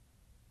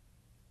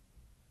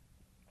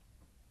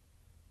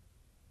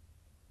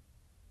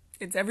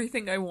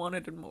everything I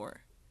wanted and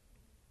more.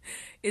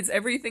 It's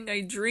everything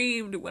I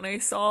dreamed when I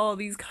saw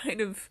these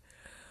kind of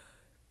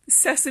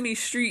Sesame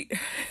Street,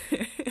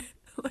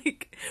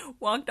 like,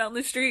 walk down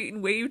the street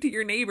and wave to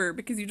your neighbor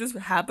because you just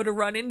happen to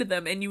run into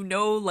them and you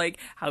know, like,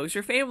 how's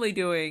your family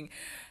doing?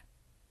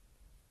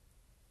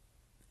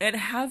 And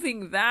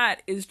having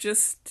that is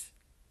just,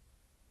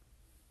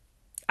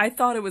 I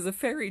thought it was a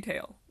fairy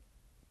tale.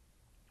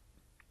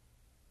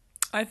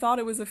 I thought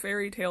it was a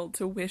fairy tale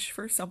to wish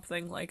for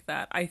something like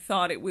that. I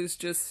thought it was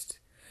just,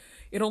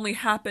 it only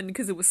happened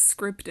because it was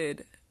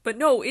scripted. But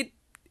no, it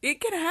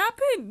can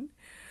happen.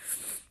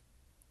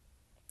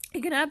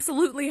 It can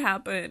absolutely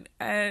happen.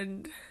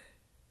 And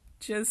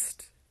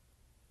just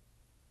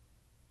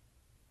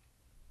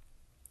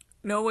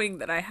knowing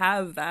that I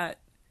have that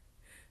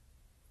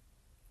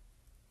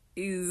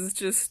is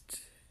just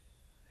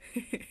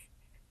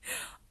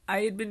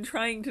I had been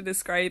trying to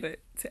describe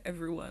it to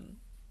everyone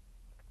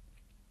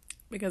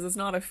because it's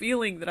not a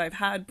feeling that I've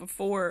had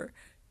before,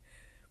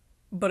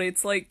 but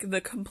it's like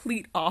the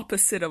complete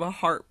opposite of a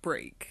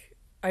heartbreak.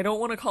 I don't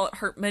want to call it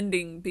heart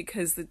mending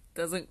because it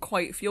doesn't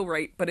quite feel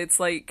right, but it's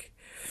like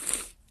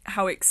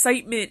how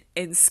excitement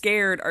and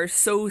scared are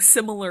so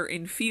similar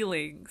in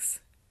feelings.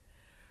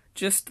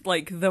 Just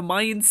like the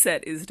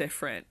mindset is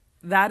different.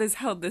 that is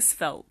how this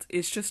felt.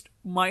 It's just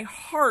my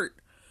heart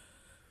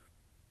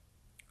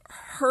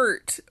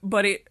hurt,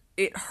 but it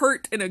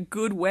hurt in a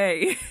good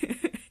way.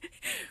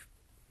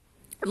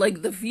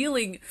 Like the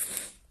feeling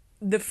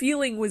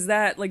was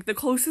that, like, the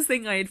closest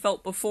thing I had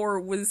felt before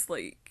was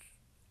like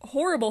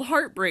horrible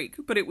heartbreak,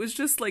 but it was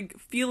just like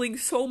feeling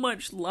so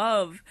much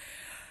love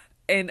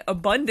and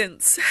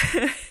abundance.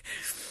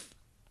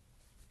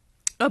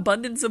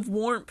 Abundance of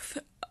warmth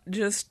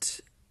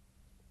just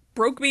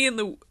broke me in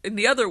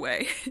the other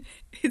way.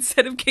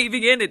 Instead of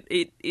caving in,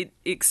 it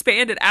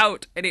expanded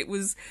out, and it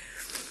was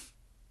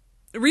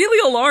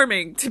really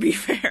alarming, to be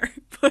fair,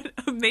 but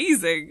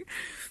amazing.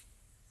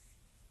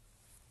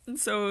 And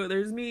so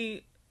there's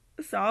me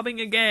sobbing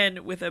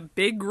again with a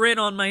big grin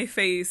on my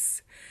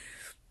face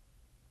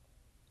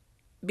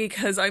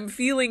because I'm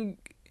feeling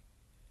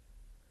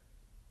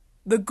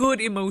the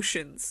good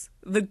emotions,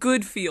 the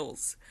good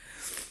feels,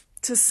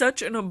 to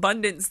such an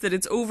abundance that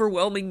it's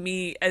overwhelming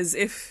me, as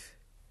if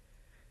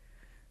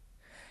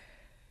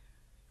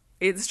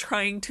it's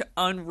trying to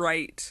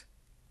unwrite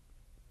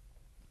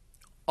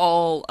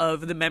all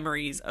of the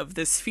memories of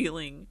this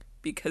feeling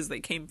because they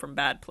came from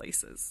bad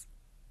places.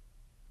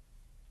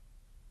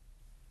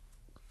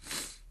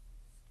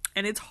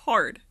 And it's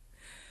hard.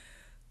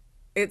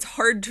 It's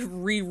hard to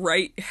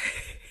rewrite.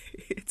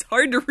 It's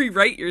hard to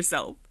rewrite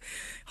yourself.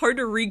 Hard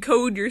to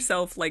recode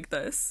yourself like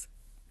this.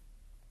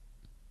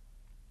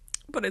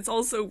 But it's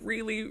also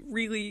really,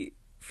 really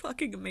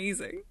fucking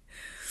amazing.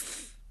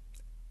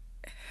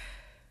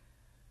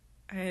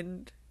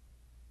 And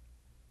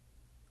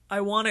I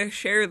want to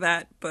share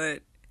that,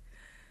 but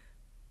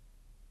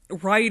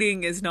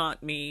writing is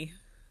not me.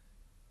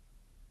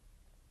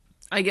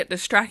 I get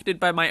distracted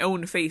by my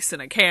own face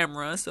in a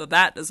camera, so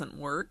that doesn't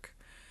work.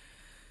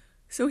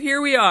 So here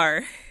we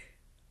are.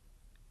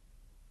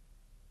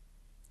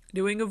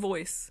 Doing a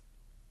voice.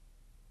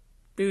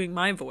 Doing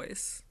my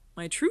voice.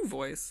 My true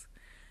voice.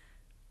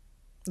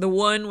 The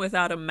one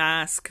without a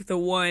mask. The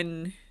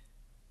one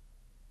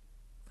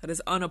that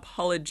is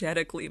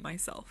unapologetically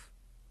myself.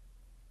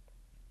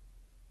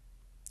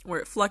 Where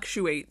it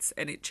fluctuates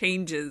and it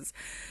changes.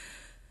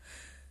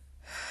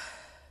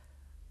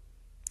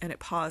 And it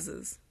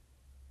pauses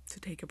to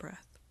take a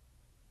breath.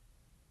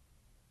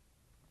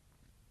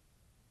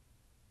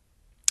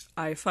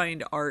 I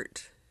find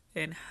art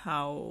in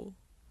how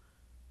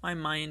my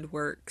mind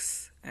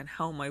works and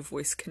how my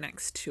voice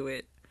connects to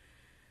it.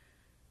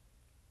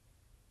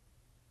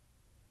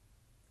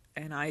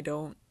 And I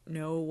don't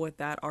know what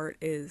that art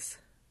is.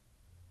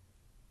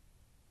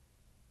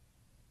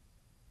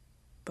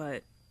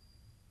 But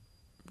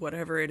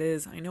whatever it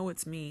is, I know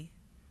it's me.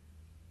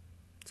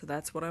 So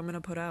that's what I'm going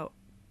to put out.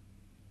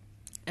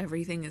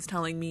 Everything is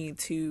telling me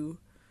to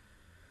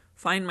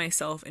find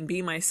myself and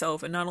be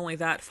myself, and not only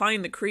that,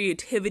 find the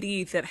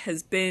creativity that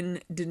has been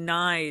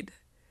denied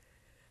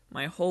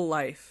my whole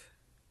life.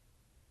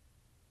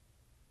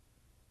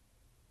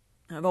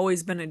 I've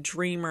always been a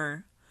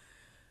dreamer,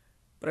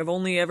 but I've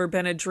only ever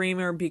been a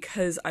dreamer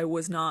because I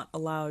was not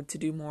allowed to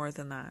do more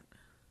than that.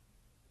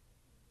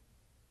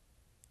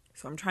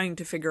 So I'm trying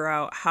to figure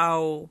out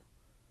how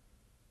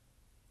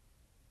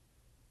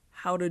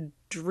to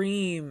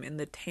dream in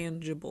the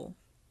tangible.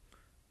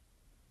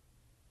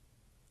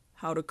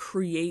 How to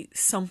create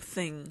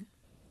something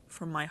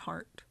from my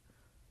heart.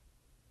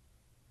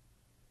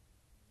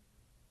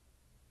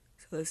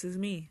 So this is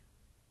me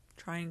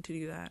trying to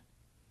do that.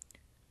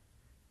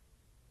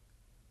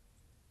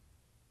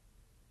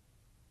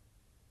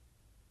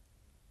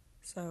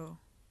 So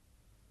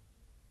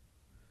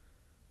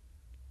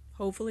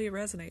hopefully it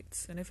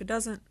resonates. And if it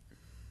doesn't,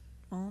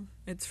 well,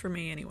 it's for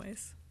me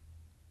anyways.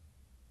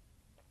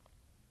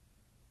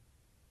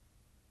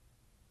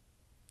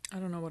 I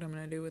don't know what I'm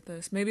going to do with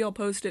this. Maybe I'll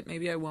post it,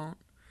 maybe I won't.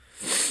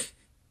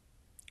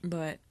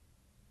 But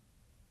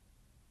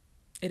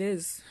it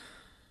is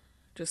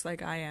just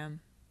like I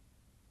am.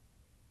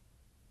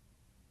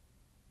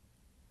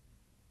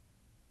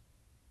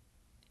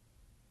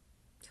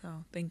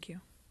 So, thank you.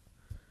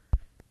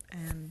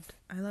 And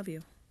I love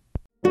you.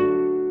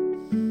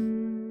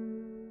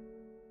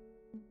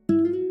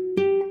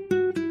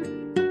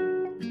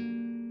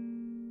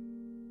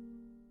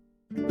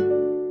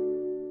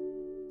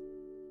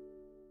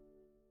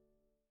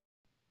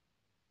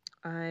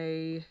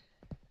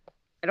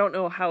 I don't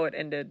know how it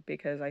ended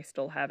because I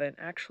still haven't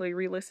actually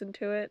re-listened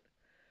to it,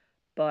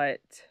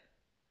 but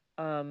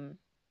there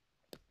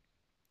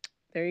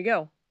you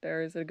go.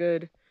 There is a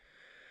good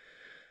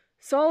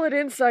solid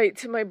insight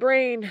to my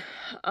brain.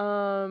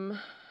 And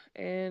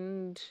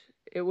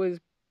it was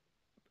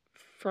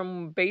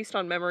based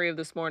on memory of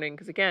this morning,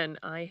 because again,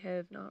 I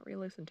have not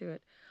re-listened to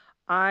it.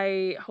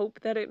 I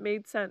hope that it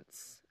made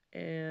sense,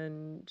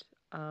 and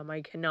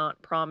I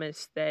cannot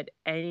promise that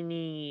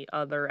any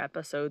other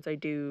episodes I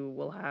do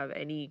will have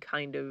any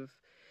kind of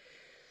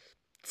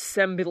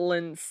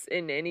semblance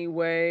in any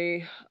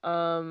way.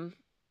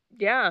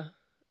 Yeah,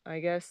 I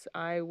guess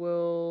I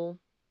will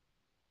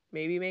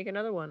maybe make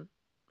another one.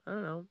 I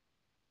don't know.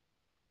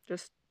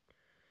 Just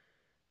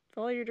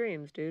follow your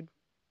dreams, dude.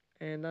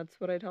 And that's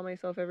what I tell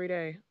myself every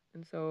day.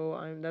 And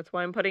so that's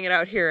why I'm putting it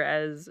out here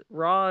as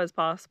raw as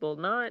possible.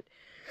 Not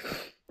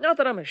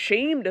that I'm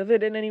ashamed of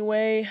it in any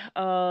way.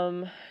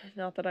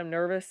 Not that I'm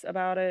nervous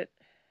about it.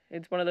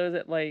 It's one of those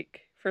that,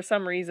 like, for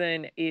some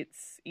reason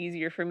it's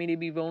easier for me to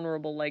be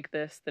vulnerable like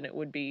this than it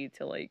would be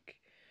to, like,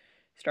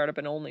 start up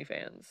an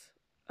OnlyFans.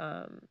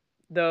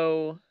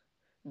 Though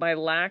my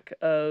lack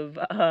of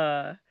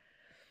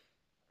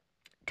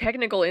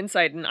technical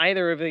insight in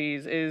either of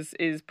these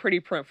is pretty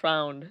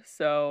profound.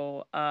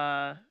 So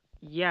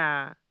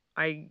yeah,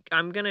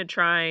 I'm gonna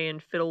try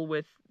and fiddle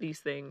with these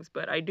things,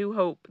 but I do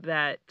hope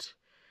that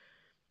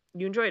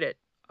you enjoyed it.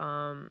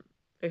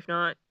 If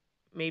not,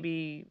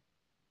 maybe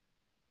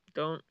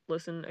don't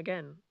listen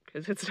again,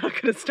 because it's not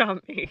gonna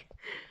stop me.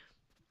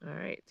 All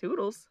right,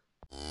 toodles.